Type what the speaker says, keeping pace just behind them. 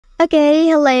Okay,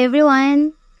 hello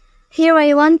everyone. Here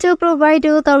I want to provide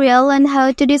a tutorial on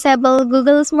how to disable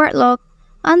Google Smart Lock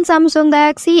on Samsung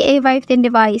Galaxy A15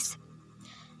 device.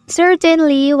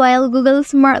 Certainly, while Google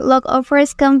Smart Lock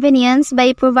offers convenience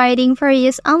by providing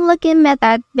various unlocking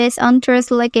methods based on trust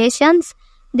locations,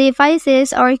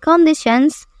 devices, or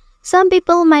conditions, some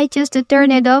people might choose to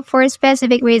turn it off for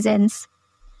specific reasons.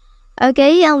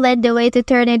 Okay, and let the way to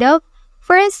turn it off.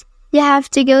 First, you have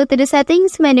to go to the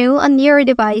settings menu on your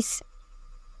device.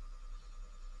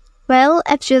 Well,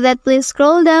 after that, please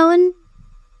scroll down.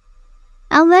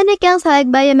 And then you can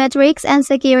select biometrics and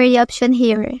security option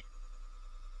here.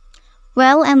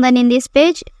 Well, and then in this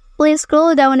page, please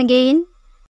scroll down again.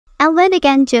 And then you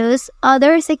can choose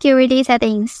other security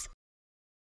settings.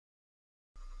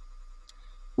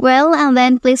 Well, and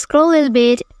then please scroll a little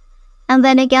bit. And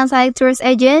then you can select trust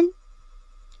agent.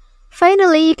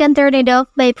 Finally, you can turn it off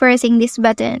by pressing this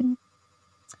button.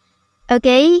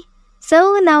 Okay,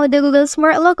 so now the Google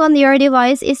Smart Lock on your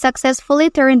device is successfully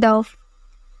turned off.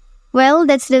 Well,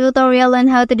 that's the tutorial on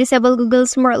how to disable Google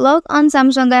Smart Lock on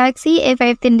Samsung Galaxy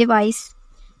A15 device.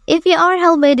 If you are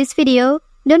helped by this video,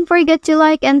 don't forget to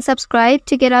like and subscribe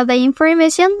to get other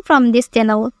information from this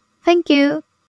channel. Thank you.